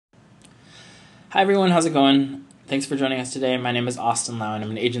Hi everyone, how's it going? Thanks for joining us today. My name is Austin Lau and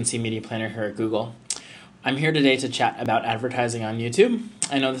I'm an agency media planner here at Google. I'm here today to chat about advertising on YouTube.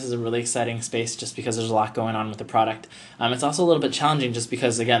 I know this is a really exciting space just because there's a lot going on with the product. It's also a little bit challenging just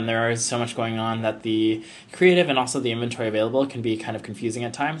because, again, there is so much going on that the creative and also the inventory available can be kind of confusing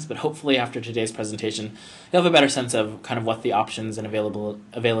at times, but hopefully after today's presentation, you'll have a better sense of kind of what the options and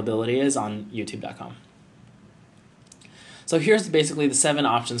availability is on youtube.com. So here's basically the 7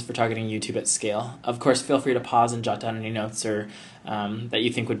 options for targeting YouTube at scale. Of course, feel free to pause and jot down any notes or that you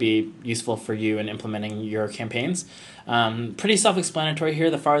think would be useful for you in implementing your campaigns. Pretty self-explanatory here.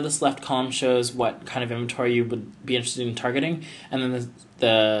 The farthest left column shows what kind of inventory you would be interested in targeting, and then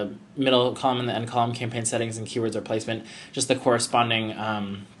the middle column and the end column, campaign settings and keywords or placement, just the corresponding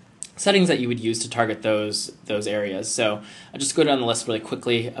settings that you would use to target those areas. So I'll just go down the list really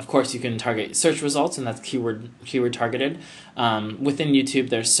quickly. Of course, you can target search results, and that's keyword targeted. Within YouTube,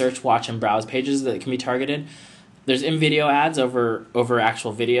 there's search, watch, and browse pages that can be targeted. There's in-video ads over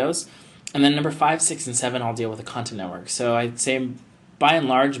actual videos. And then number 5, 6, and 7 all deal with a content network. So I'd say by and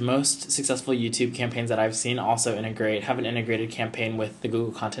large, most successful YouTube campaigns that I've seen also have an integrated campaign with the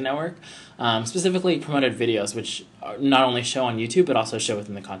Google Content Network, specifically promoted videos, which not only show on YouTube, but also show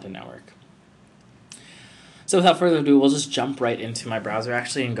within the Content Network. So without further ado, we'll just jump right into my browser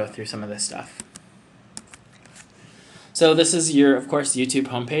actually and go through some of this stuff. So this is your, of course, YouTube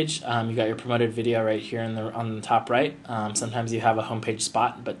homepage. You got your promoted video right here on the top right. Sometimes you have a homepage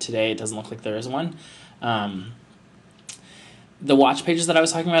spot, but today it doesn't look like there is one. The watch pages that I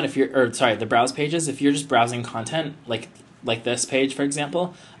was talking about, the browse pages, if you're just browsing content, like this page, for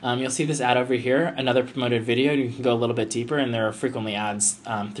example, you'll see this ad over here, another promoted video, and you can go a little bit deeper, and there are frequently ads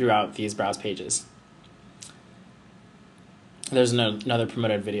throughout these browse pages. There's another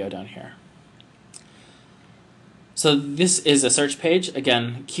promoted video down here. So this is a search page.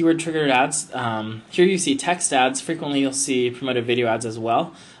 Again, keyword triggered ads. Here you see text ads. Frequently you'll see promoted video ads as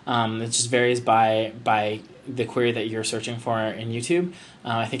well. It just varies by the query that you're searching for in YouTube.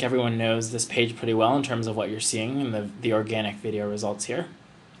 I think everyone knows this page pretty well in terms of what you're seeing in the organic video results here.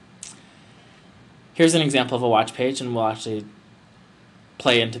 Here's an example of a watch page, and we'll actually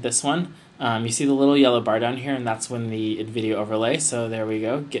play into this one. You see the little yellow bar down here, and that's when the video overlay. So there we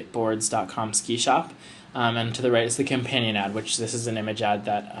go, getboards.com ski shop. And to the right is the companion ad, which this is an image ad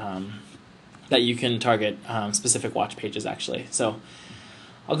that you can target specific watch pages actually. So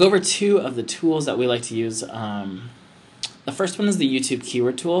I'll go over 2 of the tools that we like to use. The first one is the YouTube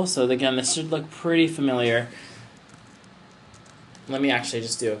keyword tool. So again, this should look pretty familiar. Let me actually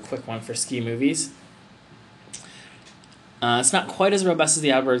just do a quick one for ski movies. It's not quite as robust as the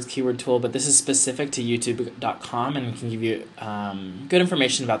AdWords keyword tool, but this is specific to youtube.com and can give you good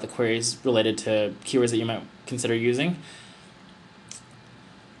information about the queries related to keywords that you might consider using.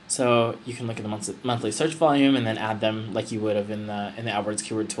 So you can look at the monthly search volume and then add them like you would have in the AdWords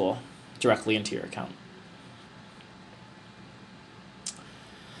keyword tool directly into your account.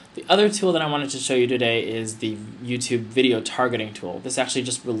 The other tool that I wanted to show you today is the YouTube video targeting tool. This actually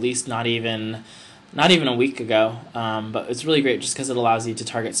just released not even a week ago, but it's really great just because it allows you to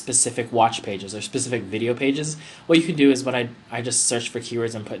target specific watch pages or specific video pages. What you can do is I just search for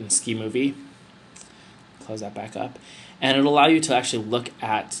keywords and put in ski movie. Close that back up. And it'll allow you to actually look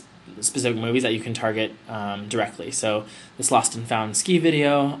at specific movies that you can target directly. So this lost and found ski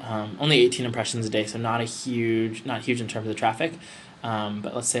video, only 18 impressions a day, so not huge in terms of traffic.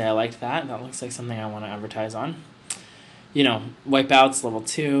 But let's say I liked that. That looks like something I want to advertise on. You know, Wipeouts, level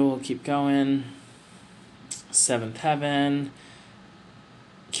 2, we'll keep going. Seventh Heaven,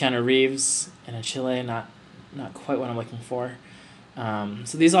 Keanu Reeves in a Chile, not quite what I'm looking for.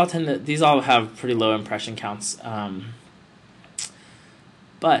 So these all have pretty low impression counts.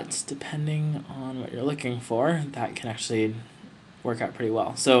 But depending on what you're looking for, that can actually work out pretty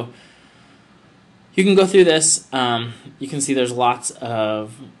well. So you can go through this. You can see there's lots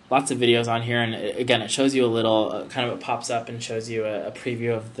of videos on here, and again, it shows you a little it pops up and shows you a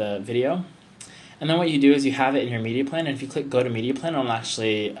preview of the video. And then what you do is you have it in your media plan, and if you click Go to Media Plan, it'll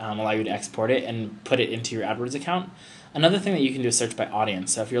actually allow you to export it and put it into your AdWords account. Another thing that you can do is search by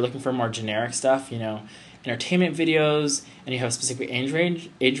audience. So if you're looking for more generic stuff, you know, entertainment videos, and you have a specific age range,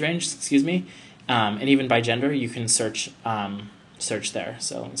 and even by gender, you can search there.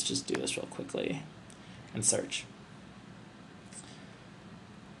 So let's just do this real quickly and search.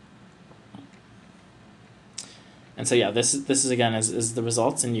 And so yeah, this is again is the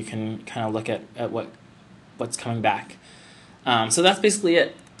results, and you can kind of look at what's coming back. So that's basically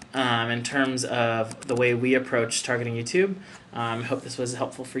it in terms of the way we approach targeting YouTube. I hope this was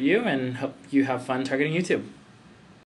helpful for you, and hope you have fun targeting YouTube.